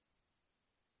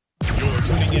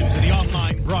tuning in to the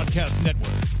online broadcast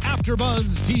network,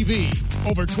 AfterBuzz TV.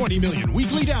 Over 20 million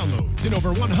weekly downloads in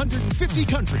over 150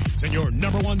 countries, and your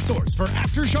number one source for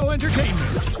after-show entertainment.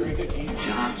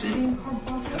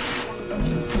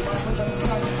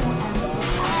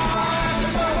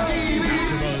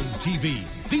 AfterBuzz TV,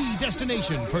 the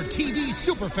destination for TV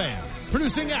superfans,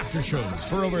 producing aftershows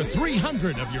for over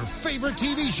 300 of your favorite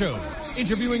TV shows,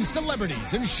 interviewing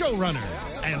celebrities and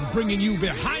showrunners, and bringing you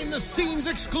behind-the-scenes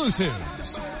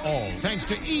exclusives. All thanks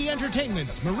to E!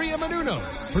 Entertainment's Maria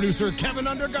Menounos, producer Kevin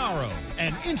Undergaro,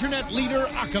 and internet leader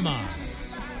Akamai.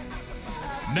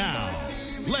 Now,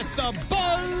 let the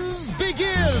buzz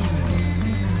begin!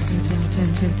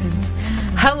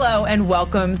 Hello and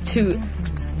welcome to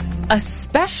a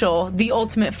special The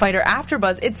Ultimate Fighter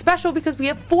AfterBuzz. It's special because we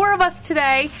have 4 of us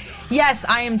today. Yes,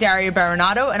 I am Daria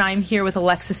Baronato, and I'm here with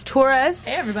Alexis Torres.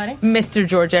 Hey, everybody. Mr.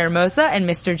 George Hermosa and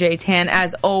Mr. J Tan.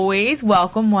 As always,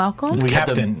 welcome.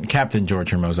 Captain George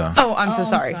Hermosa. Oh, I'm so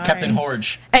sorry. Captain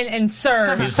Horge. And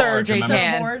Sir Horge, J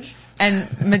Tan.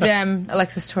 And Madame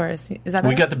Alexis Torres. Is that right?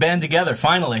 We got the band together,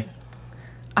 finally.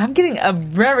 I'm getting a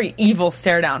very evil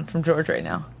stare down from George right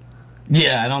now.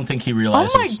 Yeah, I don't think he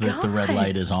realizes that the red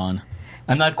light is on.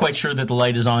 I'm not quite sure that the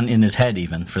light is on in his head,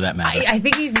 even, for that matter. I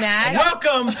think he's mad.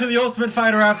 Welcome to the Ultimate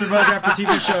Fighter AfterBuzz After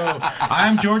TV Show.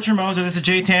 I'm George Hermosa. This is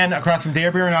J Tan, across from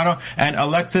Daria Baronato and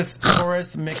Alexis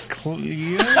Torres McLeod.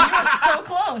 You are so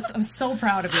close. I'm so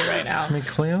proud of you right now.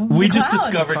 McLeod? We just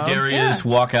discovered Daria's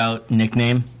walkout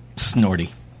nickname,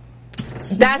 Snorty.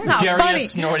 That's not Daria funny.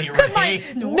 Snorty Ray.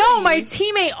 My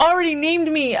teammate already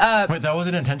named me Wait, that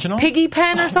wasn't intentional? Piggy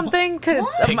Pen or something.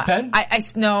 Pig Pen? I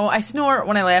snort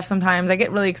when I laugh sometimes. I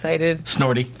get really excited.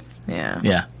 Snorty.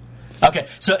 Yeah. Okay,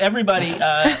 so everybody,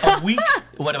 a week,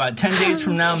 about 10 days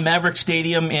from now, Maverick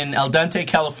Stadium in El Dente,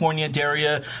 California,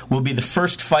 Daria, will be the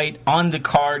first fight on the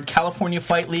card, California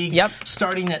Fight League,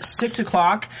 starting at 6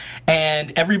 o'clock,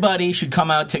 and everybody should come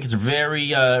out. Tickets are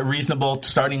very reasonable,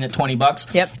 starting at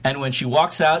 $20. Yep. And when she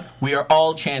walks out, we are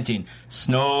all chanting,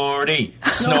 Snorty,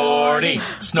 Snorty,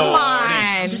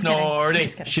 Snorty, Snorty.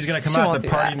 She's going to come out to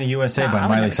Party in the USA by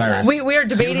Miley Cyrus. We are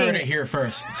debating. You heard it here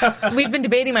first. We've been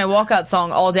debating my walkout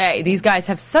song all day. These guys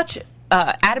have such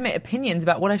adamant opinions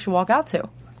about what I should walk out to.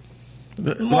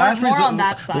 More on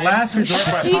that side. Last Resort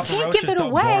by You Papa can't Roach give is it so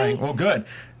away. boring. Well, good.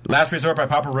 Last Resort by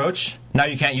Papa Roach, now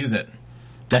you can't use it.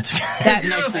 That's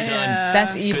Nicely done.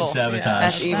 That's evil. Good sabotage.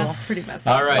 That's evil. That's pretty messed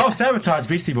All up. right. Oh, Sabotage,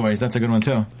 Beastie Boys. That's a good one,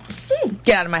 too.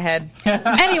 Get out of my head.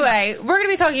 Anyway, we're going to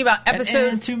be talking about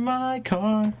episode Into my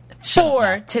car.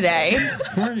 4 today,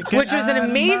 which was an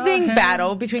amazing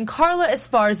battle between Carla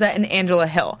Esparza and Angela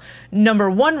Hill. Number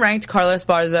 1 ranked Carla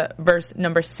Esparza versus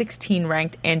number 16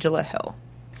 ranked Angela Hill.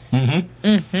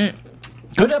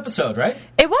 Good episode, right?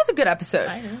 It was a good episode.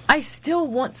 I still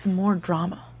want some more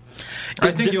drama.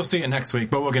 I think you'll see it next week,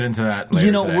 but we'll get into that later.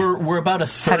 You know, today. we're about a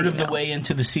third of the way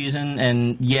into the season,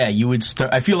 and you would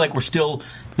start. I feel like we're still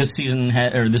this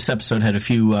episode had a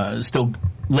few still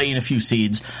laying a few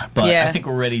seeds, but I think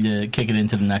we're ready to kick it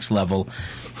into the next level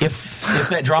if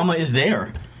that drama is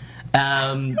there. He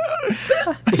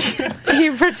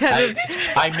pretended.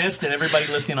 I missed it. Everybody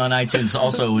listening on iTunes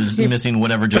also was missing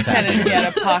whatever just pretended happened. to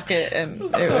get a pocket, and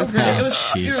it was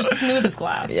You were smooth as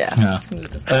glass. Yeah.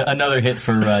 Smooth as glass. Another hit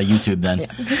for YouTube then.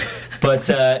 Yeah. But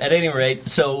at any rate,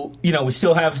 so we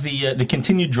still have the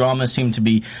continued drama seem to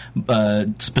be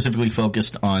specifically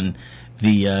focused on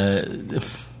the.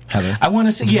 Heather. I want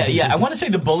to say, I want to say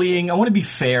the bullying. I want to be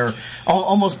fair,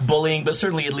 almost bullying, but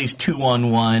certainly at least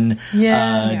 2-on-1.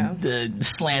 The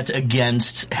slant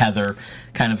against Heather,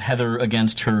 kind of Heather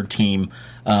against her team.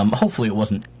 Hopefully, it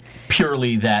wasn't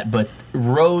purely that, but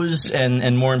Rose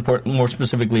and more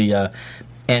specifically,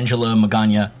 Angela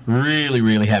Magana really,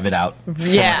 really have it out for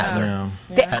Heather.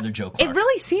 Heather Jo Clark. It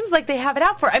really seems like they have it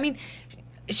out for her. I mean,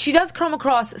 she does come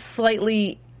across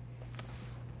slightly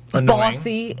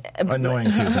bossy,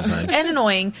 annoying too sometimes, and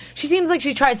annoying. She seems like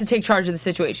she tries to take charge of the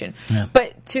situation,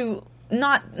 but to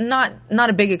not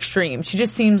a big extreme. She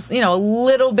just seems a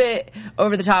little bit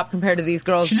over the top compared to these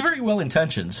girls. She's very well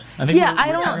intentioned. I think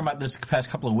we're talking about this the past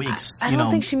couple of weeks. I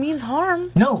don't think she means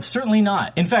harm. No, certainly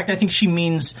not. In fact, I think she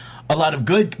means a lot of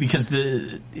good because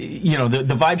the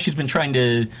vibe she's been trying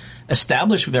to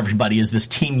establish with everybody is this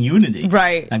team unity.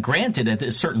 Right. Now, granted, at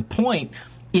a certain point,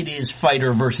 it is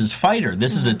fighter versus fighter.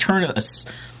 This is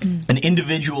an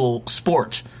individual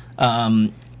sport.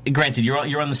 Granted,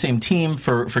 you're on the same team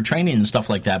for training and stuff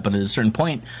like that, but at a certain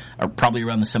point, or probably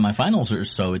around the semifinals or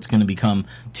so, it's going to become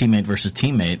teammate versus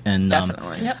teammate. And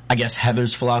I guess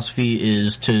Heather's philosophy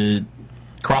is to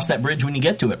cross that bridge when you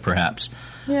get to it, perhaps.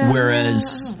 Yeah.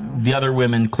 Whereas the other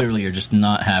women clearly are just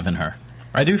not having her.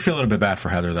 I do feel a little bit bad for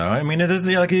Heather, though. I mean, it is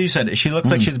like you said. She looks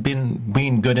like she's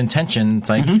being good intention. It's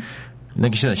like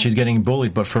you said, she's getting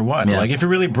bullied, but for what? Yeah. Like, if you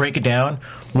really break it down,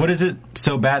 what is it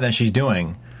so bad that she's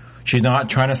doing? She's not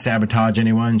trying to sabotage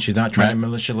anyone. She's not trying to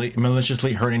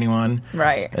maliciously hurt anyone.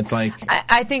 Right. It's like...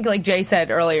 I think, like Jay said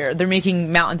earlier, they're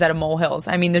making mountains out of molehills.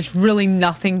 I mean, there's really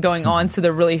nothing going on, so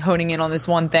they're really honing in on this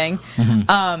one thing.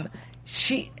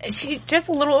 She just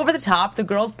a little over the top. The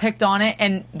girls picked on it,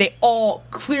 and they all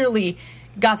clearly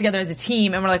got together as a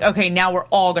team and were like, okay, now we're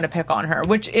all going to pick on her,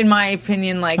 which in my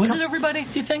opinion, like... Was it everybody,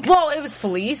 do you think? Well, it was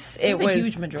Felice. It was a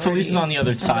huge majority. Felice is on the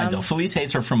other side, though. Felice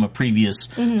hates her from a previous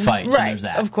fight, so right, there's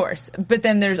that. of course. But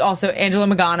then there's also Angela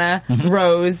Magana,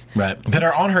 Rose. Right. that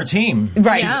are on her team.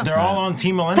 Right. Yeah. They're all on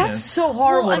Team Melendez. That's so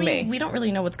horrible Well, I to mean, me. we don't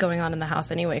really know what's going on in the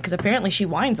house anyway, because apparently she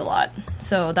whines a lot.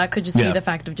 So that could just be the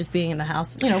fact of just being in the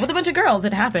house, with a bunch of girls.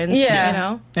 It happens.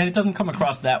 Yeah. And it doesn't come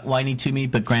across that whiny to me,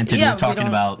 but granted, we're talking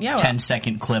about 10-second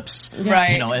clips,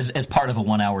 Right. as part of a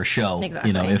 1 hour show,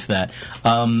 Exactly. if that.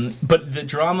 But the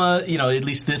drama, at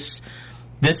least this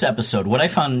episode, what I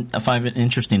find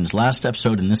interesting is last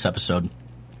episode and this episode,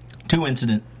 two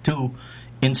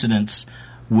incidents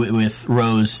with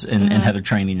Rose and Heather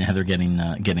training and Heather getting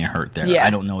hurt there. Yeah. I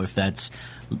don't know if that's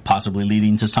possibly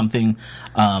leading to something.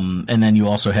 And then you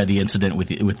also had the incident with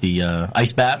the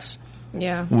ice baths.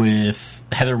 Yeah. With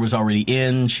Heather was already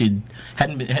in. She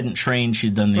hadn't trained.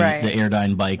 She'd done the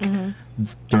Airdyne bike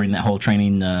during that whole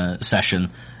training session,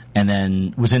 and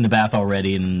then was in the bath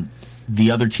already. And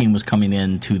the other team was coming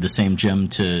in to the same gym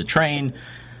to train.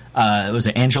 It was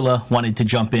Angela wanted to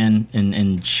jump in,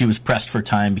 and she was pressed for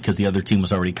time because the other team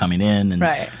was already coming in,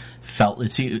 and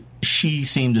she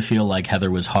seemed to feel like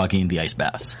Heather was hogging the ice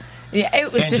baths. Yeah,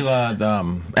 it was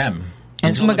Angela, M.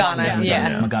 Angela Magana,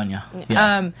 yeah. Magana.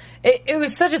 Yeah. It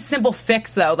was such a simple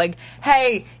fix, though. Like,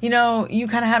 hey, you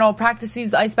kind of had all practice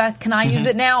use the ice bath. Can I use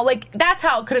it now? Like, that's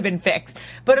how it could have been fixed.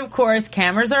 But of course,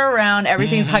 cameras are around.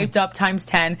 Everything's hyped up times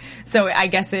 10. So I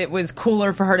guess it was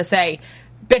cooler for her to say,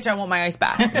 bitch, I want my ice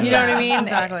bath. You know what I mean?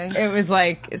 Exactly. It was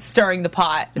like stirring the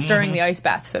pot, stirring the ice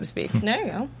bath, so to speak. There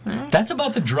you go. That's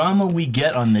about the drama we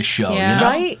get on this show,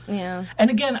 Right? Yeah. And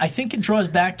again, I think it draws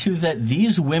back to that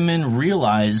these women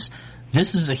realize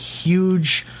this is a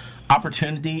huge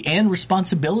opportunity and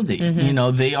responsibility.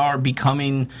 They are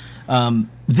becoming,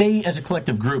 they as a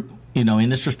collective group, in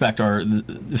this respect, are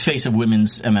the face of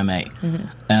women's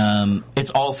MMA.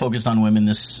 It's all focused on women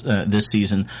this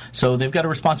season, so they've got a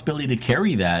responsibility to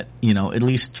carry that, at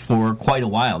least for quite a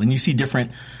while. And you see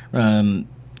different, a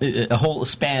whole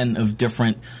span of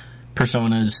different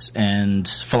personas and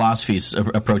philosophies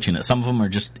approaching it. Some of them are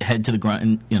just head to the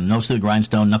grind, nose to the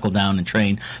grindstone, knuckle down and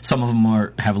train. Some of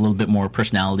them have a little bit more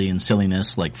personality and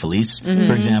silliness, like Felice,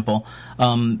 for example,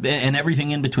 and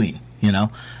everything in between.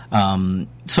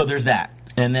 So there's that,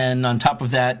 and then on top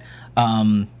of that,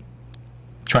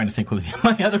 trying to think what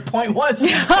my other point was.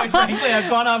 Quite frankly, I've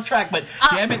gone off track, but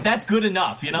damn it, that's good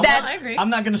enough. I agree. I'm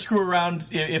not going to screw around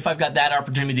if I've got that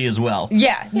opportunity as well.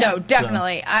 Yeah, no,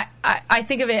 definitely. So. I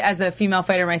think of it as a female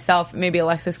fighter myself. Maybe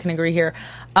Alexis can agree here.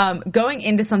 Going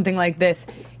into something like this,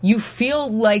 you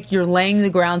feel like you're laying the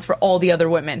grounds for all the other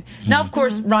women. Now, of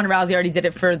course, Ronda Rousey already did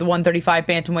it for the 135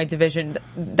 bantamweight division.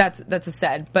 That's a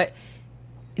said. But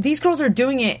these girls are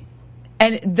doing it.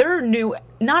 And they're new,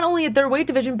 not only at their weight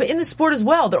division, but in the sport as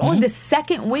well. They're only the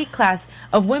second weight class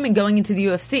of women going into the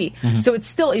UFC. So it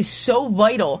still is so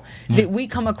vital that we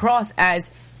come across as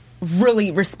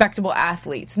really respectable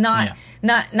athletes, not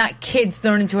kids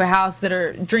thrown into a house that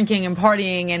are drinking and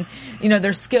partying, and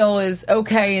their skill is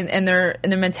okay, and their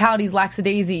mentality is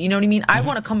lackadaisy. You know what I mean? I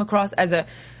want to come across as a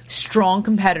strong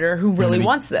competitor who really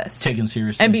wants this. Taken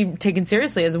seriously. And be taken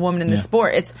seriously as a woman in this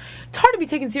sport. It's hard to be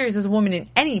taken serious as a woman in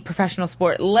any professional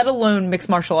sport, let alone mixed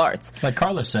martial arts. Like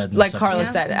Carla said.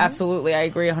 Absolutely. I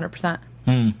agree 100%.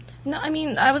 No, I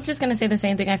mean, I was just going to say the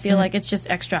same thing. I feel like it's just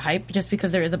extra hype just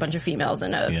because there is a bunch of females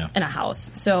in a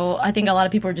house. So I think a lot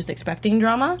of people are just expecting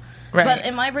drama. Right. But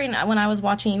in my brain, when I was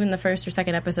watching even the first or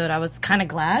second episode, I was kind of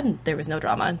glad there was no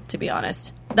drama, to be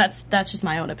honest. That's just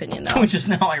my own opinion, though. Which is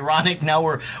now ironic. Now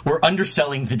we're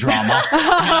underselling the drama.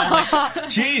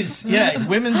 Jeez,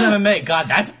 women's MMA. God,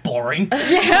 that's boring.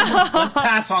 Let's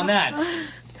pass on that.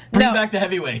 Bring back the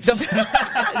heavyweights.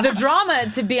 The drama,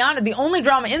 to be honest, the only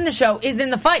drama in the show is in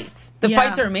the fights. The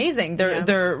fights are amazing.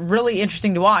 They're really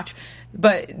interesting to watch.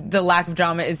 But the lack of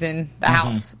drama is in the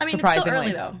house. I mean, surprisingly. it's still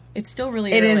early, though. It's still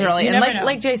really early. It is early. You And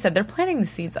like Jay said, they're planting the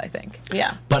seeds, I think.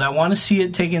 Yeah. But I want to see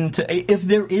it taken to, if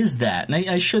there is that, and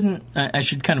I should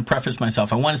kind of preface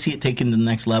myself, I want to see it taken to the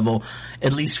next level,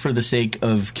 at least for the sake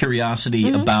of curiosity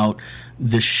about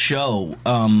the show.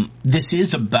 This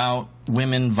is about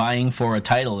women vying for a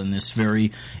title in this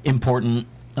very important,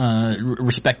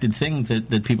 respected thing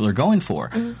that people are going for.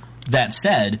 Mm-hmm. That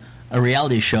said, a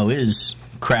reality show is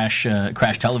crash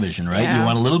television, right? Yeah. You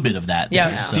want a little bit of that.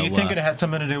 Yeah. So, do you think it had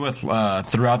something to do with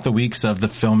throughout the weeks of the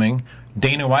filming,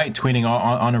 Dana White tweeting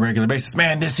on a regular basis,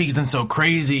 man, this season's so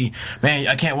crazy. Man,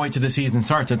 I can't wait till the season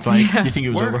starts. It's like, do you think it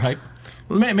was overhyped?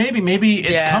 Maybe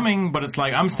it's coming, but it's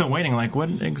like, I'm still waiting. Like, what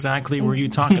exactly were you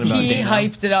talking about, He Dana?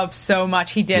 hyped it up so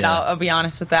much. He did. I'll be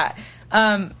honest with that.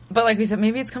 But like we said,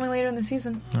 maybe it's coming later in the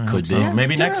season. Could be. Yeah,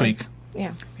 maybe next week.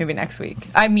 Yeah. Maybe next week.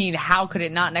 I mean, how could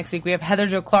it not next week? We have Heather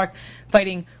Jo Clark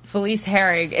fighting Felice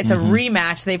Herrig. It's a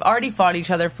rematch. They've already fought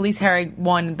each other. Felice Herrig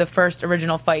won the first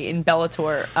original fight in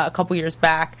Bellator a couple years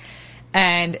back.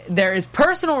 And there is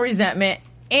personal resentment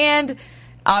and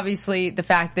obviously the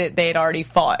fact that they had already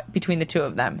fought between the two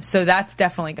of them. So that's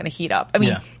definitely going to heat up. I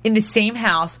mean, in the same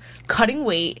house, cutting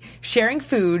weight, sharing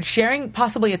food, sharing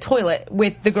possibly a toilet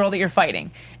with the girl that you're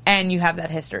fighting. And you have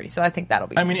that history. So I think that'll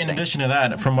be interesting. In addition to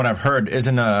that, from what I've heard,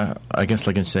 isn't I guess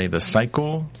like I say, the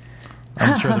cycle?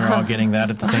 I'm sure they're all getting that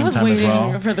at the same time as well. I was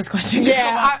waiting for this question.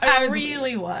 Yeah, I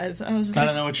really was. I was just I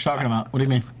don't know what you're talking about. What do you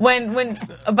mean? When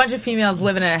a bunch of females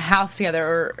live in a house together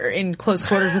or in close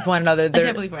quarters with one another,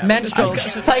 their menstrual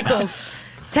cycles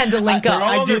tend to link up.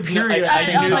 I did period.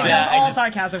 I was like, that's all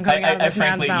sarcasm coming out of this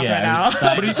man's mouth right now.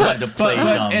 But he's trying to play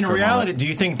dumb. In reality, do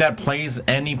you think that plays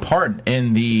any part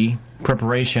in the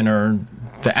preparation or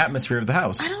the atmosphere of the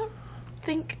house? I don't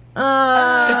think...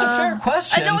 it's a fair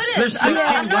question. I know it There's is.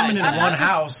 16 women in one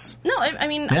house. No, I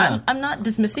mean, I'm not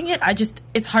dismissing it.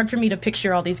 It's hard for me to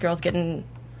picture all these girls getting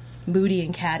moody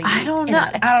and catty. I don't know.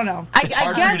 I don't know. It's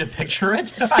hard for me to picture it.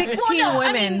 16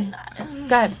 women.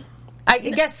 God. I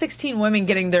guess 16 women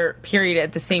getting their period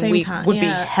at the same week time. would be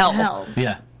hell.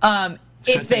 Yeah.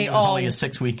 If they it was all only a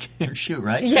 6-week shoot,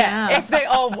 right? Yeah, if they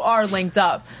all are linked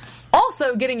up.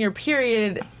 Also, getting your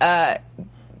period, the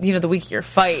week of your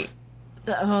fight.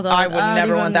 Hold on. I would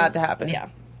never want that to happen. Yeah.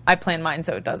 I plan mine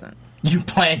so it doesn't. You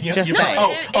plan your Just fight.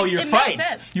 saying. Your it fights. makes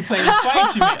sense. You plan your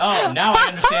fights. Now I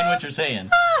understand what you're saying.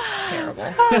 Terrible.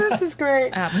 Oh, this is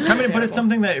great. Absolutely I mean, but it's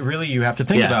something that really you have to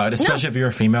think about, especially if you're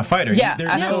a female fighter. Yeah, There's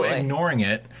absolutely. no ignoring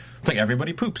it. It's like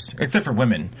everybody poops, except for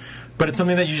women. But it's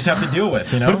something that you just have to deal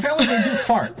with, But apparently they do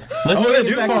fart. They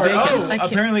do fart.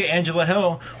 Apparently Angela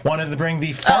Hill wanted to bring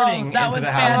the farting into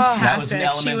the house. Fantastic. That was an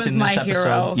element she was in my this episode.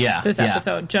 hero. Yeah,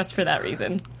 episode just for that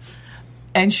reason.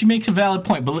 And she makes a valid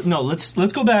point. But no, let's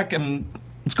go back and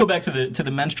let's go back to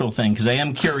the menstrual thing because I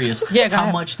am curious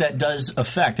how much that does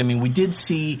affect. I mean,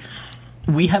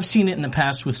 we have seen it in the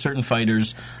past with certain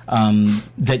fighters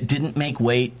that didn't make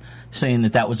weight, saying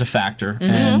that was a factor,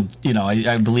 and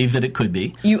I believe that it could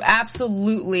be. You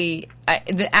absolutely.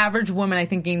 The average woman, I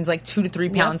think, gains like 2 to 3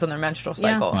 pounds on their menstrual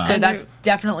cycle, so that's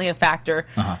definitely a factor.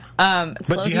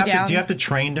 But do you have to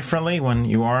train differently when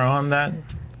you are on that?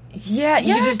 Yeah,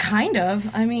 you just kind of.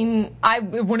 I mean,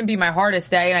 it wouldn't be my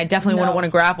hardest day, and I definitely wouldn't want to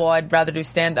grapple. I'd rather do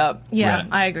stand up. Yeah, right.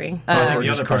 I agree. I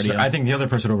think the other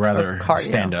person would rather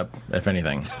stand up, if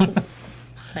anything.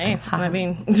 Hey, I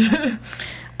mean.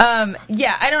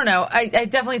 I don't know. I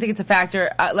definitely think it's a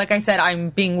factor. Like I said, I'm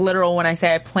being literal when I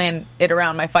say I plan it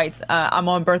around my fights. I'm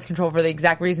on birth control for the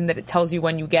exact reason that it tells you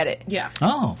when you get it. Yeah.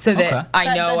 Oh. So that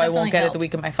I know that I won't get helps. it the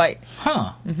week of my fight.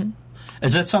 Huh. Mm-hmm.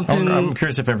 Is that something? I'm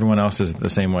curious if everyone else is the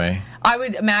same way. I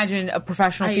would imagine a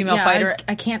professional female fighter.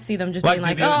 I can't see them just being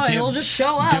like, it'll just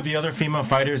show up. Do the other female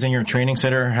fighters in your training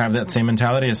center have that same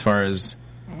mentality as far as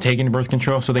taking birth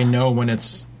control so they know when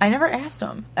it's... I never asked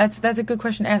them. That's a good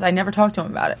question to ask. I never talked to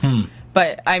them about it.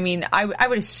 But, I mean, I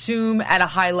would assume at a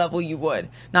high level you would.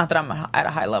 Not that I'm at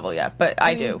a high level yet, but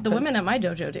I do. The women at my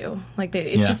dojo do. Like,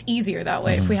 it's just easier that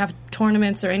way. If we have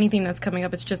tournaments or anything that's coming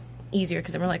up, it's just easier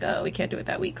because then we're like, we can't do it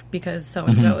that week because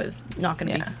so-and-so is not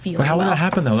going to be feeling But how will well. that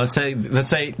happen, though? Let's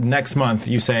say next month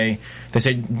they say,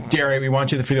 Derry, we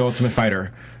want you to be the Ultimate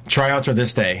Fighter. Tryouts are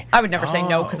this day. I would never say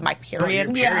no because of my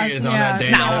period. But your period is on that day.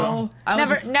 No.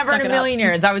 Never in a million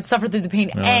years. I would suffer through the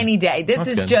pain any day. This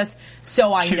is good. just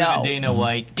so I know. Dana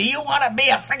White. Do you want to be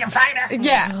a freaking fighter?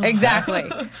 Yeah, exactly.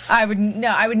 I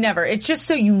would never. It's just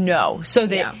so you know, so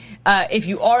that if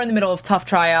you are in the middle of tough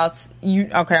tryouts, I'm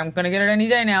going to get it any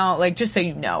day now. Like, just so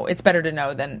you know, it's better to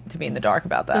know than to be in the dark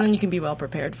about that. So then you can be well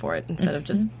prepared for it instead of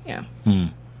just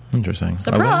Interesting.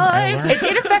 Surprise!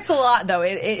 It affects a lot, though.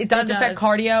 It does affect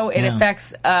cardio. It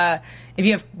affects if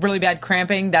you have really bad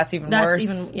cramping. That's even worse.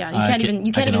 You can't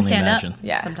even stand up.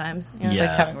 Yeah. Sometimes. It's like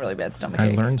having really bad stomach I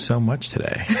ache. learned so much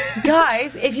today.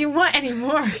 Guys, if you want any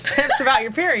more tips about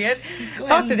your period,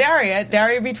 talk to Daria at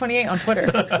DariaB28 on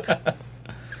Twitter.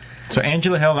 So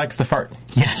Angela Hill likes to fart.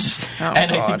 Yes.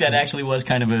 And I think that actually was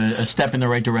kind of a step in the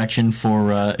right direction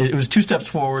for, it was 2 steps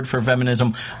forward for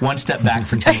feminism, 1 step back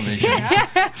for television.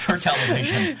 For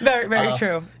television. Very, very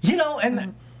true. You know,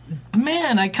 and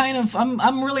man,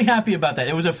 I'm really happy about that.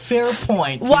 It was a fair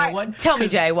point. Why? You know what? Tell me,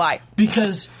 Jay, why?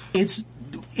 Because it's,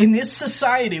 in this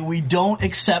society, we don't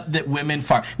accept that women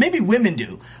fart. Maybe women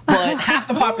do, but half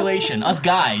the population, us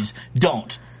guys,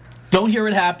 don't. Don't hear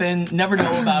it happen, never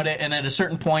know about it, and at a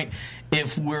certain point,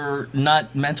 if we're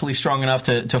not mentally strong enough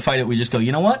to fight it, we just go,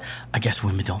 you know what? I guess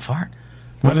women don't fart.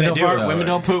 Women don't fart, women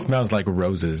don't poop. It smells like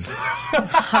roses.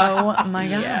 Oh, my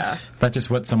gosh. Yeah. That's just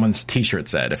what someone's T-shirt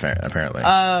said, apparently.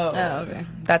 Oh, okay.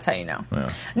 That's how you know.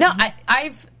 Yeah. No,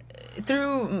 I've,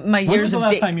 through my years of... When was the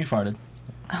last time you farted?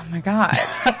 Oh, my God.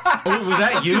 Was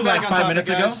that you like 5 minutes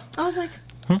ago? I was like,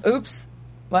 Oops.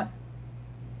 What?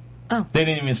 Oh. They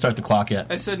didn't even start the clock yet.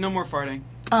 I said no more farting.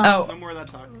 Oh. No more of that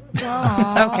talk.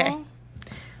 Okay.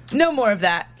 No more of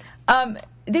that.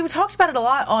 They talked about it a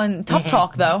lot on Tough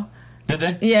Talk, though. Did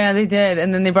they? Yeah, they did.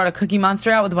 And then they brought a Cookie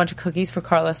Monster out with a bunch of cookies for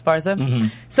Carla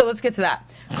Esparza. So let's get to that.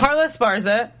 Carla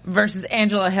Esparza versus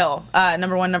Angela Hill.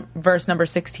 Number 1 versus number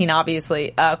 16,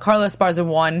 obviously. Carla Esparza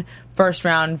won first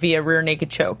round via rear naked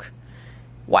choke.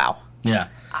 Wow. Yeah.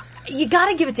 You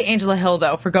gotta give it to Angela Hill,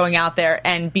 though, for going out there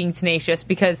and being tenacious,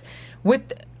 because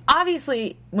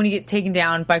obviously, when you get taken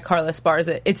down by Carla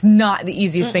Esparza, it's not the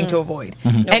easiest thing to avoid.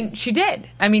 And she did.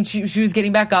 I mean, she was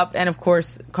getting back up, and of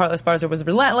course, Carla Esparza was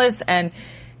relentless and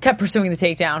kept pursuing the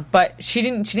takedown, but she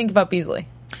didn't give up easily.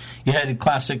 You had a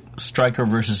classic striker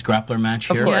versus grappler match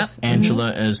here. Of course.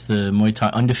 Angela as the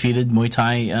undefeated Muay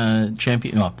Thai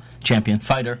champion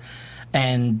fighter,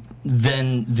 and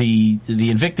then the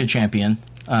Invicta champion,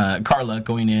 Carla,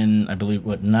 going in, I believe,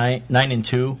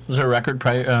 9-2 was her record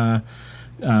prior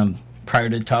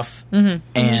to Tough,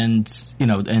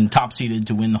 and top seeded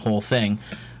to win the whole thing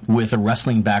with a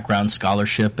wrestling background,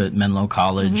 scholarship at Menlo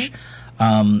College.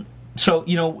 So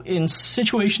in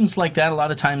situations like that, a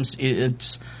lot of times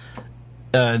it's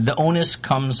the onus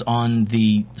comes on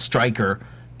the striker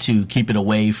to keep it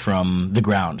away from the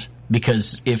ground,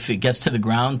 because if it gets to the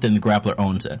ground, then the grappler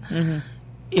owns it.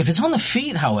 If it's on the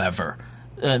feet, however,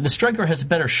 the striker has a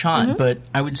better shot, but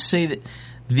I would say that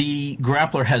the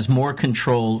grappler has more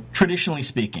control, traditionally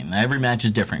speaking. Every match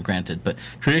is different, granted, but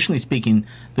traditionally speaking,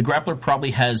 the grappler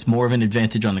probably has more of an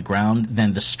advantage on the ground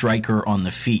than the striker on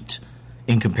the feet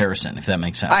in comparison, if that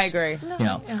makes sense. I agree.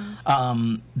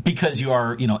 Because you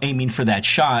are, aiming for that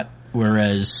shot,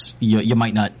 whereas you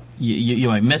might not, you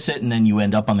might miss it, and then you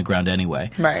end up on the ground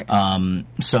anyway. Right.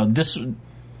 So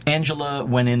Angela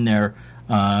went in there,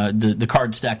 the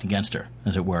card stacked against her,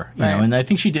 as it were. You know, and I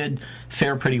think she did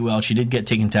fare pretty well. She did get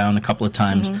taken down a couple of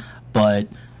times, but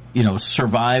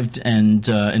survived and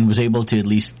was able to at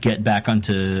least get back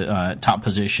onto top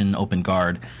position, open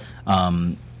guard.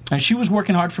 And she was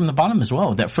working hard from the bottom as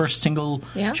well. That first single,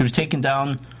 she was taken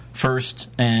down first,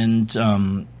 and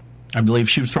I believe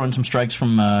she was throwing some strikes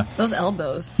from those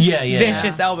elbows.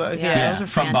 Vicious elbows. Those were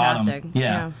from fantastic.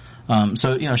 bottom.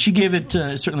 So she gave it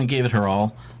certainly gave it her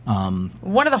all.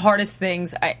 One of the hardest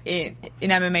things in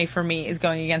MMA for me is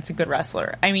going against a good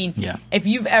wrestler. I mean, if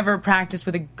you've ever practiced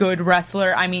with a good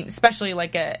wrestler, I mean, especially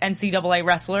like a NCAA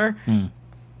wrestler,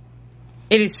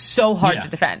 it is so hard to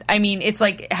defend. I mean, it's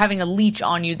like having a leech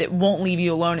on you that won't leave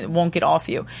you alone and it won't get off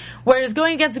you. Whereas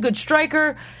going against a good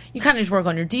striker, you kind of just work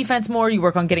on your defense more, you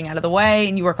work on getting out of the way,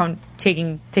 and you work on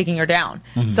taking her down.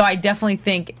 So I definitely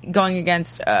think going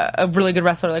against a really good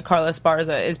wrestler like Carla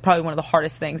Esparza is probably one of the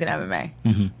hardest things in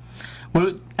MMA.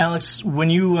 Well, Alex, when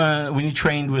you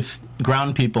trained with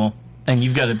ground people, and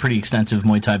you've got a pretty extensive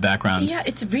Muay Thai background. Yeah,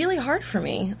 it's really hard for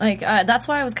me. Like that's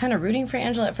why I was kind of rooting for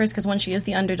Angela at first, because one, she is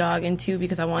the underdog, and two,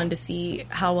 because I wanted to see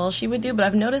how well she would do. But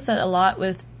I've noticed that a lot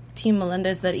with Team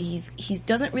Melendez that he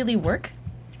doesn't really work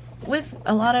with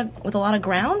a lot of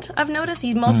ground. I've noticed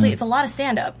he mostly it's a lot of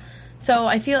stand up. So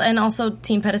I feel, and also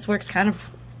Team Pettis works kind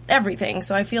of everything.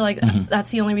 So I feel like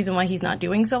that's the only reason why he's not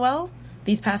doing so well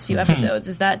these past few episodes,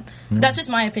 is that that's just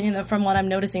my opinion, though, from what I'm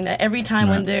noticing, that every time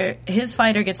when his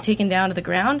fighter gets taken down to the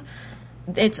ground,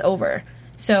 it's over.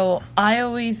 So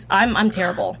I'm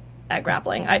terrible at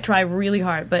grappling. I try really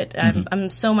hard, but I'm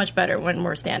so much better when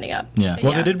we're standing up.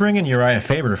 Well, they did bring in Uriah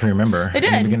Faber, if you remember, they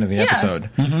did. in the beginning of the episode,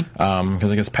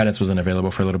 because I guess Pettis wasn't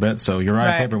available for a little bit. So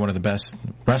Uriah Faber, one of the best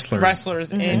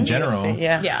wrestlers in general.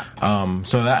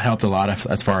 So that helped a lot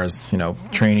as far as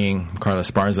training Carla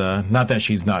Esparza. Not that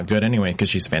she's not good anyway, because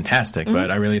she's fantastic,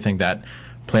 but I really think that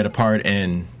played a part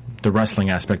in the wrestling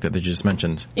aspect that they just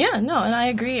mentioned. Yeah, no, and I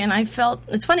agree. And I felt,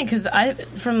 it's funny because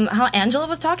from how Angela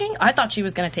was talking, I thought she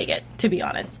was going to take it, to be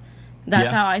honest.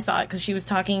 That's how I saw it, because she was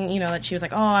talking, that she was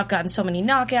like, oh, I've gotten so many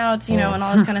knockouts, and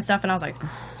all this kind of stuff, and I was like,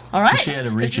 all right. She had a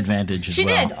reach advantage as well.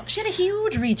 She did. She had a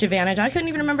huge reach advantage. I couldn't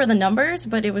even remember the numbers,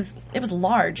 but it was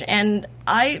large. And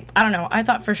I don't know. I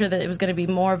thought for sure that it was going to be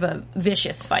more of a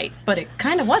vicious fight, but it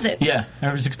kind of wasn't. Yeah,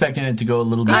 I was expecting it to go a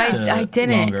little bit I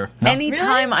didn't. longer. No?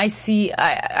 Anytime really? I see,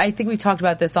 I think we talked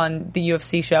about this on the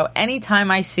UFC show. Anytime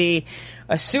I see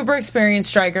a super experienced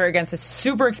striker against a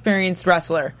super experienced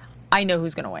wrestler, I know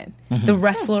who's going to win. Mm-hmm. The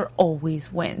wrestler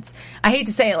always wins. I hate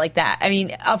to say it like that. I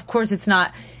mean, of course it's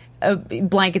not a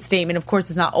blanket statement. Of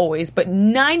course, it's not always, but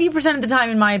 90% of the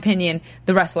time, in my opinion,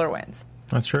 the wrestler wins.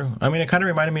 That's true. I mean, it kind of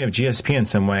reminded me of GSP in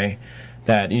some way,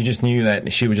 that you just knew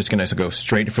that she was just going to go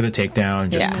straight for the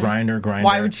takedown, just grind her.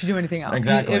 Why would she do anything else?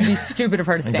 Exactly. It would be stupid of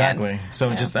her to stand. Exactly. So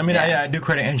I do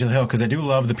credit Angela Hill, because I do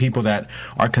love the people that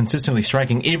are consistently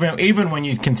striking, even when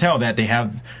you can tell that they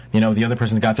have, the other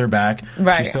person's got their back.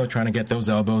 Right. She's still trying to get those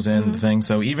elbows in, the thing.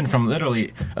 So even from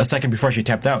literally a second before she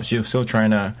tapped out, she was still trying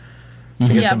to.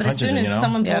 Yeah, but as soon as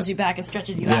someone pulls you back and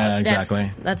stretches you out,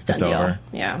 exactly. That's done deal. Over.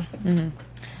 Yeah. Mm-hmm.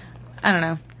 I don't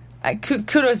know.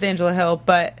 Kudos to Angela Hill,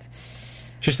 but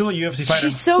she's still a UFC fighter.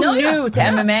 She's so new to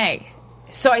MMA.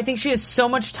 So I think she has so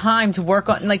much time to work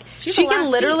on. Like, she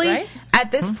can literally, seed, right? At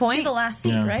this point... She's the last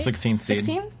seed, right? 16th seed.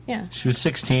 16? Yeah. She was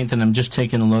 16th, and I'm just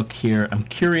taking a look here. I'm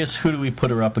curious, who do we put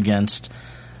her up against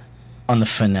on the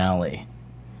finale?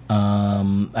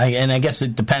 I guess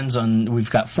it depends on. We've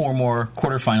got 4 more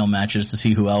quarterfinal matches to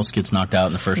see who else gets knocked out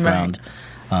in the first round.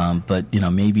 But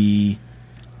maybe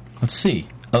let's see.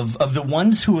 Of the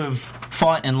ones who have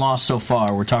fought and lost so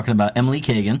far, we're talking about Emily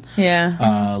Kagan,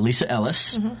 Lisa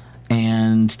Ellis,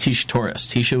 and Tisha Torres.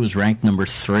 Tisha was ranked number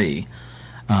 3.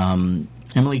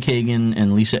 Emily Kagan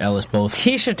and Lisa Ellis both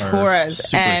Tisha Torres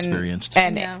super experienced.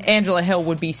 And Angela Hill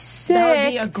would be sick. That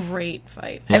would be a great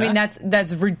fight. Yeah. I mean, that's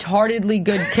retardedly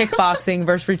good kickboxing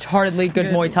versus retardedly good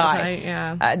Muay Thai. Right,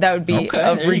 yeah. That would be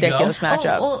a ridiculous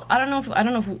matchup. Well, I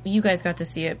don't know if you guys got to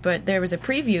see it, but there was a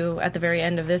preview at the very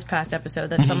end of this past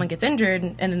episode that someone gets injured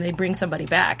and then they bring somebody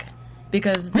back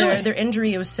because their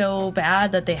injury was so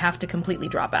bad that they have to completely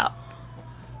drop out.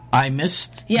 I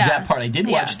missed that part. I did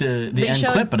watch the end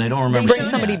clip, but I don't remember. Bring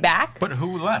somebody back? But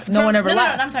who left? No one ever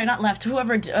left. No, I'm sorry, not left.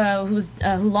 Whoever who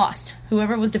lost.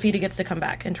 Whoever was defeated gets to come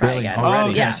back and try again.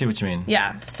 Already? I see what you mean.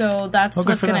 Yeah, so that's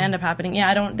what's going to end up happening.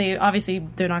 Yeah, they're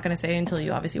not going to say until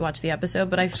you obviously watch the episode,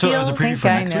 but I feel... So it was a preview for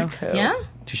next week? Who. Yeah?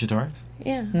 Tisha Torres?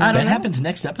 Yeah. That happens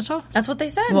next episode? That's what they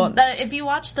said. Well, if you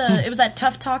watch it was that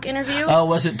Tough Talk interview. Oh,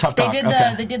 was it Tough Talk?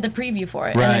 They did the preview for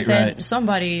it. And they said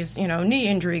somebody's, knee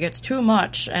injury gets too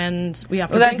much and we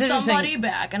have to bring somebody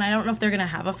back. And I don't know if they're going to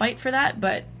have a fight for that,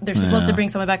 but they're supposed to bring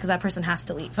somebody back because that person has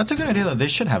to leave. That's a good idea, though. They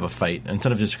should have a fight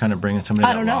instead of just kind of bringing somebody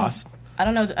that lost. I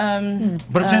don't know.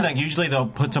 But I'm saying, like, usually they'll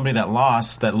put somebody that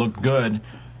lost, that looked good,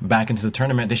 back into the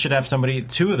tournament. They should have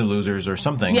two of the losers or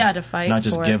something. Yeah, to fight. Not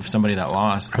just give somebody that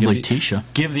lost. Probably Tisha.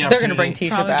 Give the opportunity. They're going to bring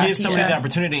Tisha back. Give somebody the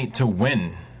opportunity to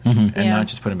win. And not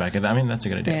just put him back in. I mean, that's a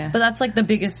good idea. Yeah. But that's like the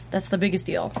biggest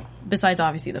deal. Besides,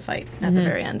 obviously, the fight at the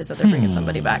very end is that they're bringing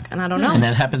somebody back. And I don't know. And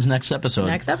that happens next episode.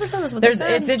 Next episode is what they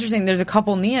said. It's interesting. There's a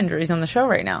couple knee injuries on the show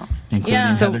right now. Including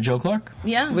Heather Jo Clark?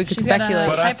 Yeah. We could She's speculate.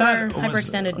 Got a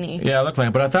hyperextended knee. Yeah, it looked like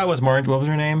it. But I thought it was more, what was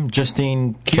her name?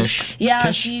 Justine Kish?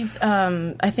 Yeah, she's,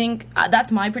 I think,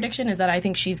 that's my prediction, is that I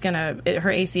think she's going to, her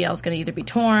ACL is going to either be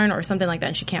torn or something like that,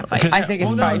 and she can't fight. I think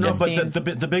it's probably Justine.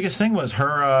 But the biggest thing was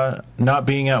her not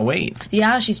being at weight.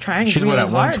 Yeah, she's trying really hard. She's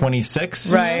at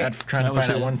 126? Right. Trying to fight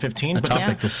at 115. But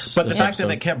the fact that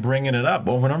they kept bringing it up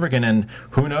over and over again, and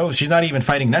who knows, she's not even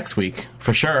fighting next week,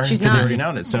 for sure. She's not. They already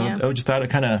announced it. So I just thought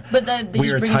it kind of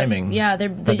weird timing.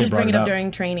 They just bring it up during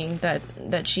training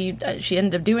that she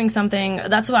ended up doing something.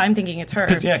 That's why I'm thinking it's her.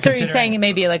 So are you saying it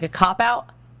may be like a cop-out?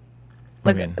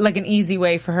 Like an easy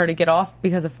way for her to get off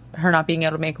because of her not being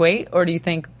able to make weight? Or do you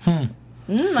think...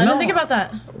 I don't think about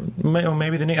that.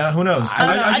 Maybe who knows?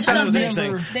 I just thought it was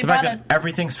interesting. The fact that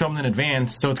everything's filmed in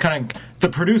advance, so it's kind of the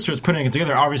producers putting it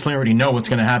together obviously already know what's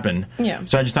going to happen. Yeah.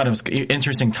 So I just thought it was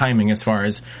interesting timing as far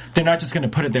as they're not just going to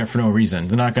put it there for no reason.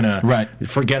 They're not going to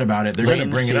forget about it. They're going to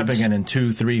bring it up again in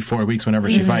 2, 3, 4 weeks whenever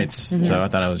she fights. So I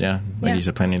thought it was like you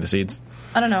said, planting the seeds.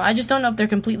 I don't know. I just don't know if they're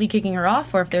completely kicking her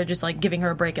off or if they're just like giving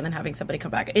her a break and then having somebody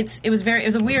come back. It was a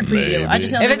weird preview. Maybe. I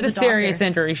just know if it's a serious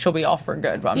injury, she'll be off for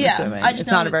good. But I'm assuming it's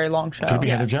not a very long show. Could it be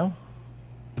Heather Jo?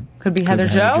 Could be Heather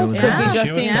Jo. Could be Justine Kish.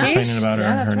 She was complaining about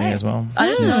her knee as well. I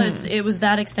just know it was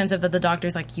that extensive that the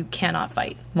doctor's like, you cannot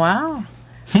fight. Wow.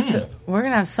 So we're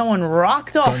gonna have someone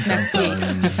rocked off next week.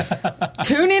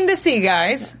 Tune in to see,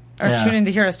 guys. Or tune in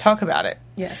to hear us talk about it.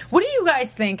 Yes. What do you guys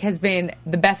think has been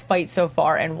the best fight so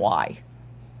far and why?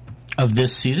 Of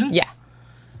this season? Yeah.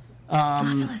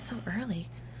 That's so early.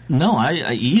 No,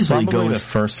 I easily Probably go the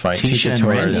first fight. Tisha and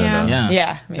Miranda.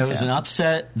 Yeah. It was an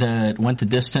upset that went the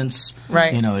distance.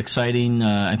 Right. Exciting.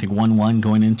 I think 1-1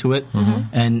 going into it,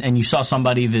 and you saw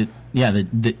somebody that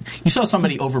you saw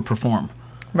somebody overperform,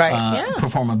 right?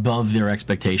 Perform above their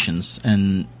expectations,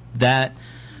 and that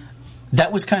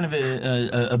was kind of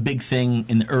a big thing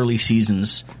in the early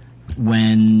seasons.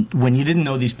 When you didn't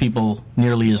know these people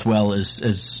nearly as well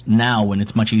as now, when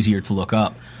it's much easier to look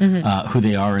up who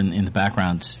they are in the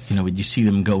background, you see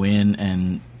them go in,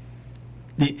 and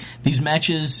these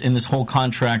matches and this whole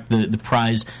contract, the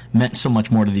prize meant so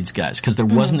much more to these guys because there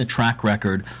wasn't a track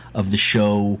record of the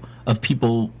show of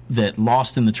people that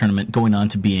lost in the tournament going on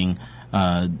to being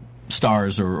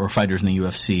stars or fighters in the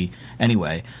UFC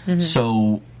anyway.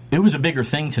 So it was a bigger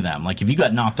thing to them. Like if you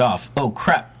got knocked off, oh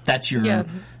crap, that's your.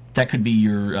 That could be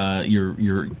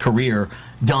your career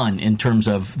done in terms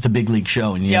of the big league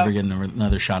show, and you never get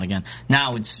another shot again.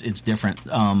 Now it's different.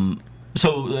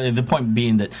 So the point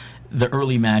being that the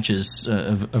early matches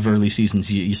of early seasons,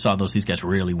 you saw these guys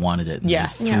really wanted it, and they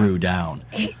threw down.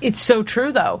 It's so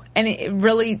true though, and it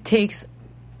really takes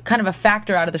kind of a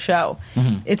factor out of the show.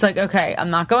 It's like, okay, I'm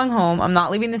not going home, I'm not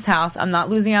leaving this house, I'm not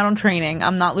losing out on training,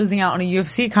 I'm not losing out on a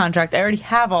UFC contract. I already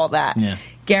have all that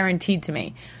guaranteed to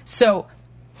me. So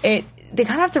they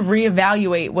kind of have to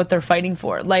reevaluate what they're fighting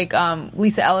for. Like,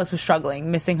 Lisa Ellis was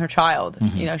struggling, missing her child.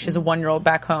 She has a 1-year-old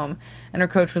back home. And her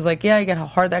coach was like, I get how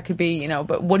hard that could be,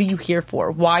 but what are you here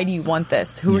for? Why do you want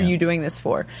this? Who are you doing this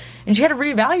for? And she had to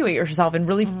reevaluate herself and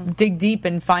really dig deep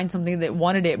and find something that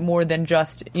wanted it more than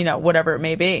just, whatever it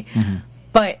may be.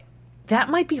 But that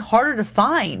might be harder to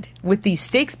find with these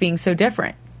stakes being so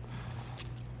different.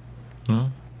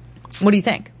 What do you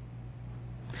think?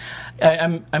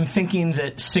 I'm thinking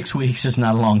that 6 weeks is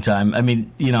not a long time. I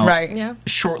mean,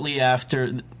 shortly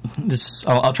after this,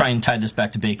 I'll try and tie this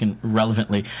back to bacon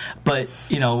relevantly. But,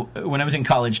 when I was in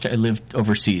college, I lived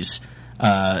overseas.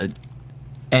 And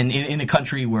in a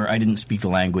country where I didn't speak the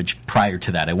language prior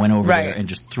to that. I went over there and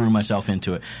just threw myself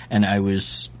into it. And I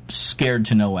was scared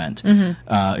to no end. It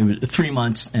was 3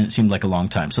 months, and it seemed like a long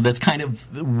time. So that's kind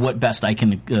of what best I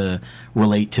can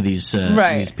relate to these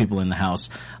people in the house.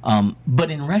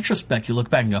 But in retrospect, you look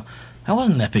back and go, that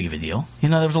wasn't that big of a deal.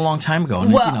 That was a long time ago.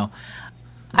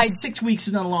 And 6 weeks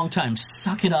is not a long time.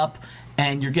 Suck it up.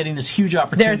 And you're getting this huge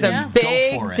opportunity. There's a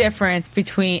big difference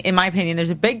between, in my opinion, there's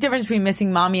a big difference between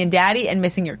missing mommy and daddy and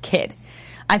missing your kid.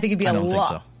 I think it'd be a lot. I don't think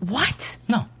so. What?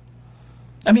 No.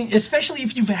 I mean, especially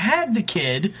if you've had the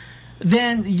kid,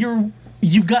 then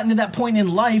you've gotten to that point in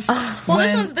life. This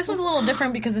one's a little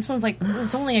different because this one's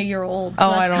it's only a year old. So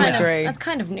I don't agree. That's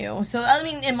kind of new. So I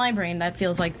mean, in my brain, that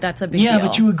feels like that's a big deal. Yeah,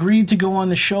 but you agreed to go on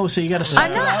the show, so you got to suck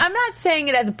it up. I'm not saying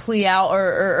it as a plea out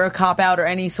or a cop out or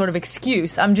any sort of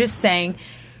excuse. I'm just saying,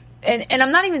 and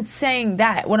I'm not even saying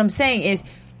that. What I'm saying is,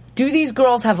 do these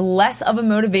girls have less of a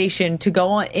motivation to go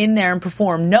on in there and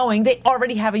perform, knowing they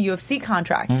already have a UFC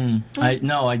contract?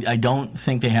 I don't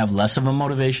think they have less of a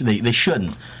motivation. They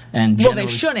shouldn't. Well, they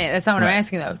shouldn't. That's not what I'm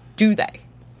asking, though. Do they?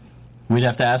 We'd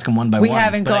have to ask them one by one. We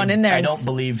haven't gone in there. I don't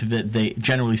believe that they,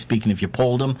 generally speaking, if you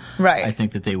polled them, I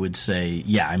think that they would say,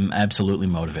 yeah, I'm absolutely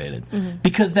motivated.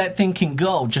 Because that thing can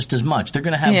go just as much. They're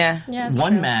going to have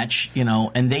one match,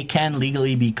 and they can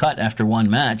legally be cut after one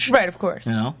match. Right, of course.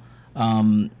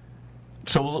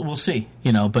 So we'll see,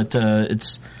 but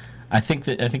I think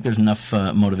there's enough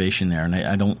motivation there, and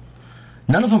I don't.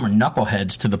 None of them are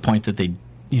knuckleheads to the point that they,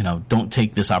 don't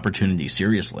take this opportunity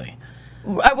seriously.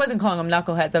 I wasn't calling them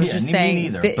knuckleheads. I was just saying. Me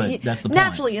neither, but that's the point.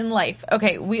 Naturally in life,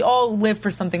 okay, we all live for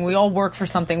something. We all work for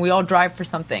something. We all drive for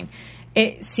something.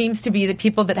 It seems to be that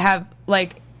people that have,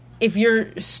 if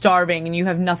you're starving and you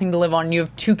have nothing to live on, and you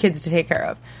have 2 kids to take care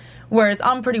of. Whereas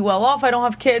I'm pretty well off, I don't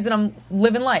have kids, and I'm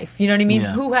living life. You know what I mean?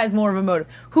 Yeah. Who has more of a motive?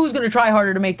 Who's going to try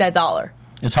harder to make that dollar?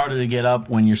 It's harder to get up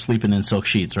when you're sleeping in silk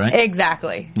sheets, right?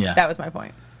 Exactly. Yeah. That was my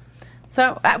point.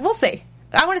 So, we'll see.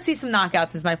 I want to see some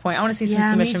knockouts is my point. I want to see some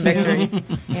submission victories.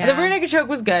 The rear naked choke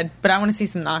was good, but I want to see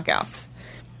some knockouts.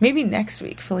 Maybe next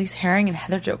week, Felice Herring and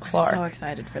Heather Jo Clark. I'm so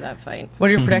excited for that fight. What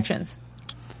are your predictions?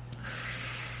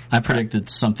 I predicted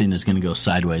something is going to go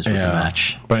sideways with the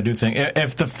match. But I do think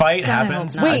if the fight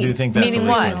happens, I do think that meaning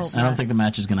what? I don't think the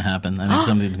match is going to happen. I think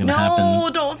something's going to happen. No,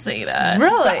 don't say that.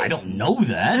 Really? I don't know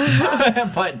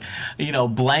that. But,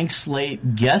 blank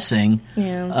slate guessing.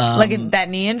 Yeah. That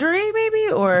knee injury,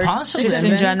 maybe? Or possibly. Just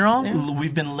in general? Yeah.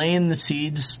 We've been laying the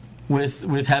seeds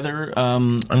with Heather.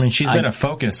 She's been a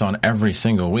focus on every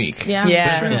single week. Yeah.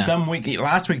 There's been some week.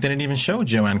 Last week, they didn't even show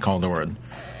Joanne Calderwood.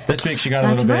 This week she got a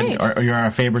little bit.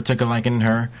 Our favorite took a liking in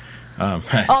her. That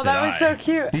was so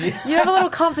cute. You have a little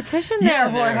competition there,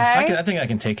 Jorge. I think I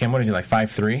can take him. What is he, like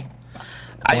 5'3"?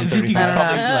 I think you could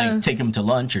probably take him to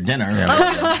lunch or dinner.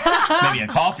 Maybe a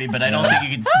coffee, but I don't think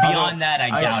you could. Beyond that,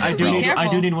 I doubt it. I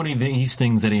do need one of these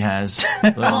things that he has.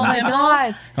 Oh my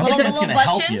God. I don't think it's going to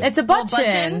help you. It's a butt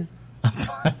chin.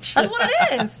 That's what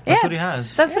it is. That's what he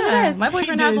has. That's what it is. My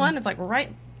boyfriend has one. It's like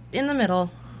right in the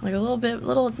middle. Like a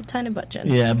little tiny butt chin.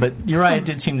 Yeah, but you're right. It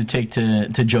did seem to take to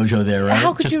JoJo there, right?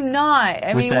 How could you not?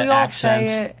 I mean, we all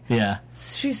say it. Yeah.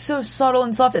 She's so subtle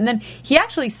and soft. And then he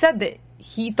actually said that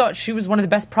he thought she was one of the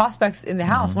best prospects in the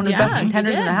house, one of the best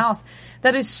contenders in the house.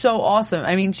 That is so awesome.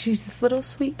 I mean, she's this little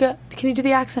sweet girl. Can you do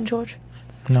the accent, George?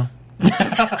 No.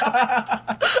 That's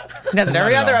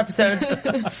every other episode.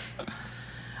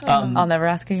 I'll never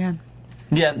ask again.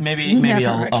 Yeah, maybe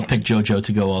I'll pick JoJo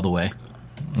to go all the way.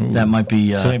 Ooh. That might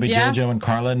be... so maybe JoJo and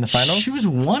Carla in the finals? She was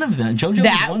one of them. JoJo was one of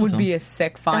them. That would be a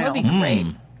sick final. That would be great.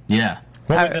 Yeah.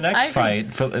 Well, the next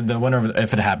fight, the winner,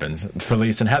 if it happens,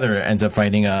 Felice and Heather ends up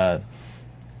fighting Randa?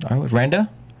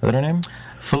 Is that her name?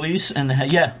 Felice and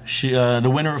the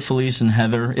winner of Felice and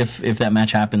Heather, if that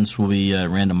match happens, will be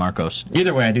Randa Marcos.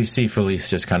 Either way, I do see Felice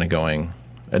just kind of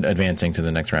advancing to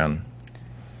the next round.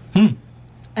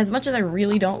 As much as I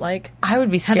really don't like I would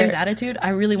be scared. Heather's attitude, I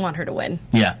really want her to win.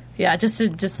 Yeah. Yeah, just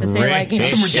to say, like,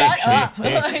 shut up.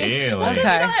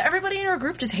 Because everybody in her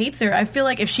group just hates her. I feel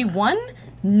like if she won,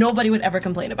 nobody would ever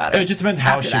complain about it. It just depends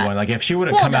how she won. Like, if she would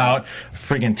have come out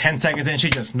freaking 10 seconds in,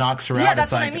 she just knocks her out.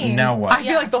 That's it's what I mean. Now what? I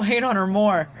feel like they'll hate on her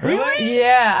more. Really?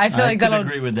 Yeah, I feel like that'll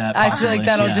agree with that. I feel like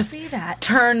that'll just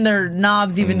turn their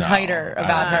knobs even tighter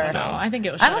about her. So I think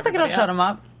it will. I don't think it'll shut them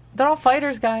up. They're all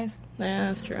fighters, guys. Yeah,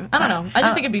 that's true. I don't know. I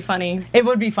just think it'd be funny. It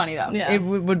would be funny, though. Yeah. It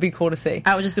would be cool to see.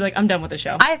 I would just be like, I'm done with the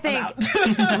show. I think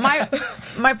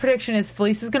my prediction is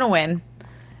Felice is going to win,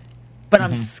 but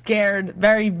I'm scared,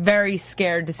 very, very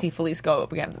scared to see Felice go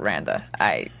up against Randa.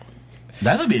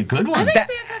 That'll be a good one. I think it'd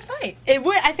be a good fight. It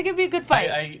would. I think it'd be a good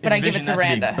fight, but I give it to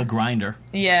Randa. A grinder.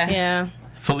 Yeah.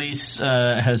 Felice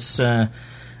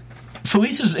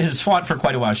Felice has fought for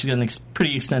quite a while. She's got a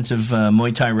pretty extensive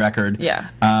Muay Thai record. Yeah.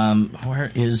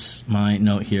 Where is my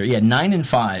note here? Yeah,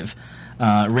 9-5.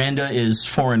 Randa is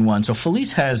 4-1. So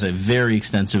Felice has a very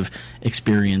extensive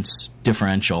experience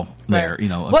differential there,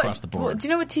 across the board. Do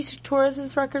you know what Tisha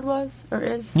Torres' record was or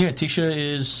is? Yeah, Tisha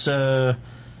is.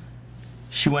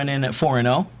 She went in at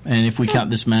 4-0, and if we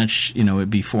count this match, it'd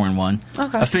be 4-1.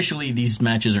 Okay. Officially, these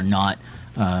matches are not.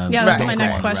 That's my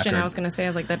next question. I was going to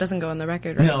say, that doesn't go on the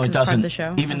record, right? No, it doesn't. Part of the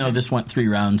show. Even though this went 3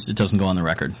 rounds, it doesn't go on the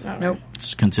record. Oh, nope.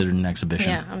 It's considered an exhibition.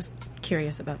 Yeah, I was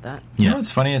curious about that. Yeah. You know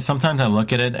what's funny is sometimes I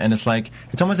look at it and it's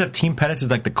almost as if Team Pettis is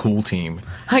like the cool team.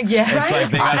 Yeah, it's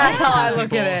like that's how I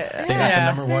look at it. They got the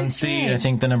number 1 seed, I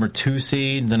think the number 2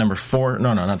 seed, the number 4.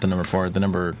 No, not the number 4. The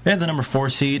number 4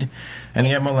 seed, and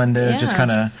you have Melendez just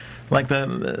kind of. Like I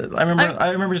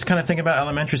remember just kind of thinking about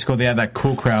elementary school. They had that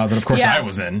cool crowd that, of course, I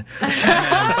was in. And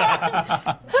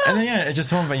then it's just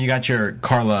something. But you got your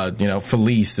Carla.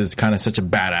 Felice is kind of such a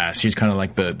badass. She's kind of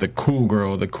like the cool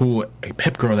girl, the cool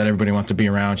hip girl that everybody wants to be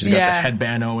around. She's got the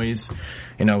headband always.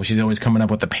 She's always coming up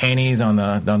with the panties on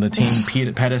the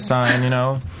Team Pettis sign.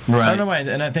 Right. I don't know why.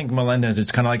 And I think Melendez.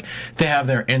 It's kind of like they have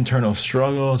their internal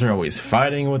struggles. They're always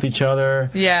fighting with each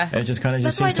other. Yeah. It just kind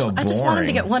of seems so boring. I just want him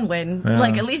to get one win. Yeah.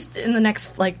 At least in the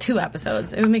next 2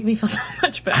 episodes, it would make me feel so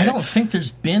much better. I don't think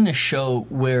there's been a show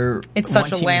where it's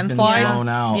such a landslide. Blown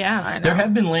out. Yeah, I know. There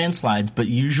have been landslides, but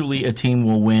usually a team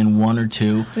will win 1 or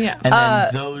 2. Yeah. And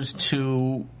then those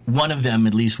 2, one of them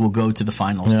at least will go to the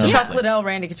finals. Yeah. Chuck Liddell,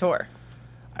 Randy Couture.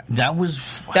 That was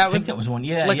one.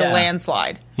 Yeah, a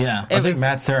landslide. Yeah, I think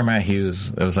Matt Hughes.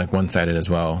 It was one-sided as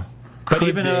well. But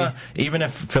even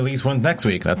if Felice wins next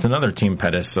week, that's another Team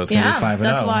Pettis. So it's going to be 5-0.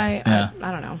 That's why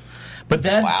I don't know. But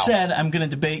that said, I'm going to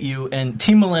debate you. And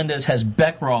Team Melendez has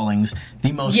Beck Rawlings,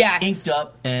 the most inked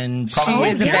up and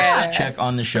probably the best check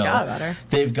on the show. Forgot about her.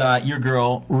 They've got your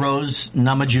girl Rose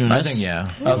Namajunas. I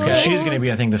think okay. She's going to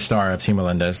be, I think, the star of Team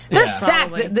Melendez. They're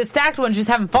stacked. The stacked ones just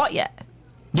haven't fought yet.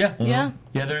 Yeah. Yeah.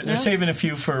 Yeah, they're saving a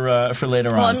few for later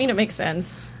on. Well, I mean, it makes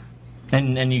sense.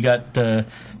 And you got the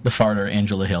farter,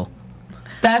 Angela Hill.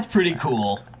 That's pretty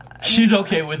cool. She's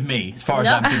okay with me, as far as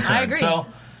I'm concerned. I agree. So,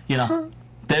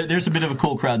 there's a bit of a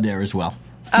cool crowd there as well.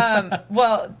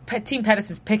 Team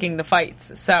Pettis is picking the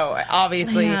fights, so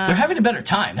obviously... They're having a better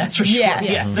time, that's for sure.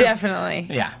 Yeah, definitely.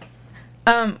 Yeah.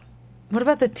 What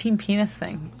about the Team Penis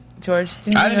thing? George,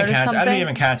 I didn't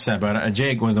even catch that, but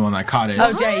Jake was the one that caught it.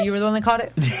 Oh, Jay, you were the one that caught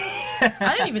it?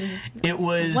 I didn't even... It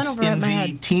was in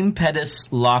the Team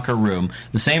Pettis locker room,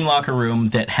 the same locker room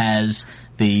that has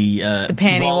the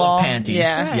panty wall of panties.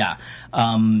 Yeah.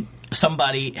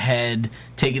 Somebody had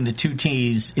taken the 2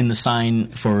 T's in the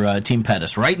sign for Team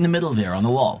Pettis right in the middle there on the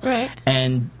wall. Right.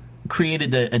 And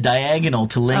created a diagonal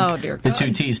to link the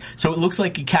 2 T's. So it looks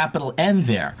like a capital N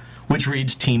there, which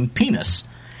reads Team Penis.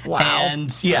 Wow.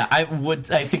 And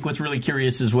I think what's really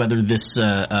curious is whether this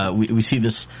we see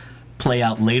this play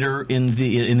out later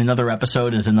in another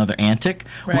episode as another antic,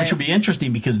 which will be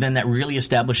interesting because then that really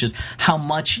establishes how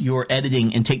much you're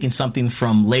editing and taking something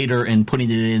from later and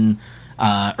putting it in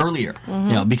earlier.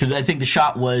 Because I think the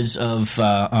shot was of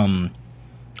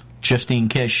Justine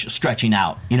Kish stretching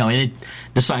out, and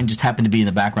the sign just happened to be in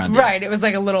the background there. Right, it was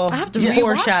like a little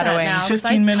foreshadowing. Now,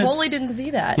 15 minutes. I totally didn't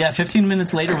see that. Yeah, 15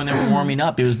 minutes later when they were warming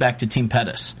up, it was back to Team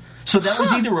Pettis. So that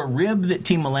was either a rib that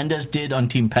Team Melendez did on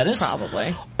Team Pettis.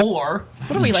 Probably. Or,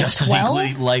 what are we, like, just 12? as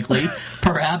equally likely,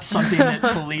 perhaps something that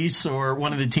Felice or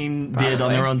one of the team did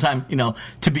on their own time,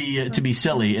 to be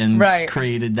silly and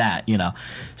created that,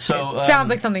 So it sounds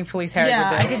like something Felice Harris would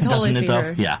do. I can totally see her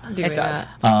it doing does.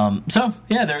 that.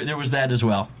 There was that as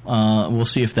well. We'll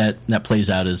see if that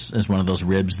plays out as one of those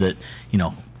ribs that,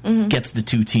 gets the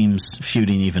 2 teams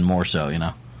feuding even more so,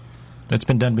 It's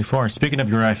been done before. Speaking of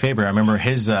Uriah Faber, I remember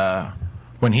his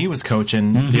when he was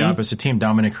coaching the opposite team,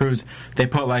 Dominic Cruz. They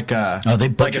put they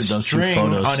butchered those 2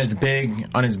 photos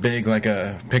on his big like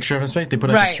a picture of his face. They put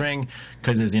a string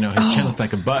because his chin looked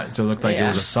like a butt, so it looked like it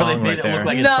was a song they made right it there. look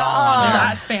like a song on there.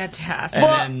 That's fantastic.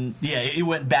 And then it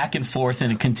went back and forth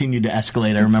and it continued to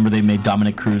escalate. I remember they made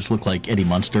Dominic Cruz look like Eddie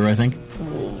Munster, I think.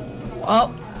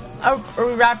 Oh, are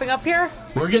we wrapping up here?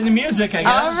 We're getting the music, I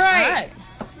guess. All right.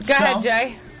 Go ahead,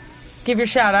 Jay. Give your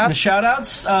shout-outs. The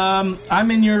shout-outs,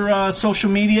 I'm in your social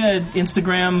media,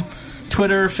 Instagram,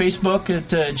 Twitter, Facebook at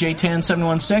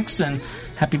JTan716, and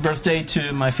happy birthday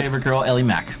to my favorite girl, Ellie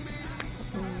Mack.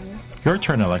 Your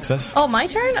turn, Alexis. Oh, my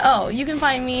turn? Oh, you can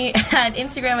find me at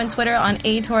Instagram and Twitter on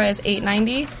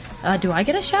atorres890. Do I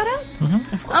get a shout-out?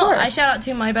 Mm-hmm. Of course. Oh, I shout out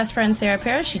to my best friend, Sarah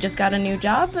Parrish. She just got a new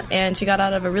job, and she got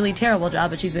out of a really terrible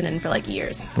job that she's been in for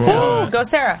years. So, go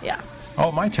Sarah. Yeah. Oh,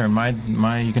 my turn.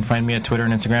 You can find me at Twitter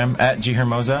and Instagram at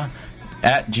ghermoza,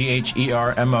 at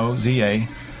GHERMOZA.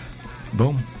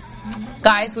 Boom.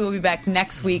 Guys, we will be back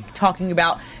next week talking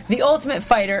about The Ultimate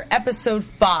Fighter, Episode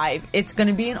 5. It's going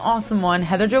to be an awesome one.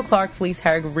 Heather Jo Clark, Felice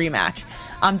Herrig rematch.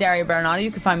 I'm Daria Baronato.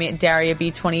 You can find me at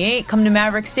DariaB28. Come to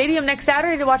Maverick Stadium next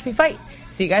Saturday to watch me fight.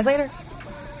 See you guys later.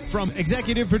 From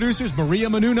executive producers Maria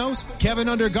Menounos, Kevin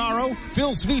Undergaro,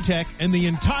 Phil Svitek, and the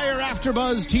entire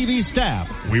AfterBuzz TV staff,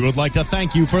 we would like to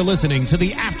thank you for listening to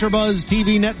the AfterBuzz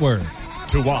TV network.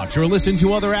 To watch or listen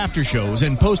to other after shows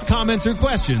and post comments or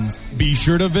questions, be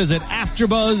sure to visit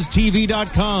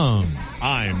AfterBuzzTV.com.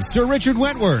 I'm Sir Richard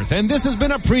Wentworth, and this has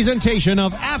been a presentation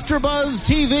of AfterBuzz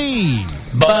TV.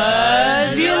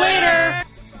 Buzz you later!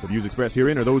 The views expressed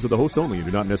herein are those of the host only and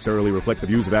do not necessarily reflect the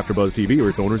views of AfterBuzz TV or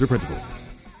its owners or principals.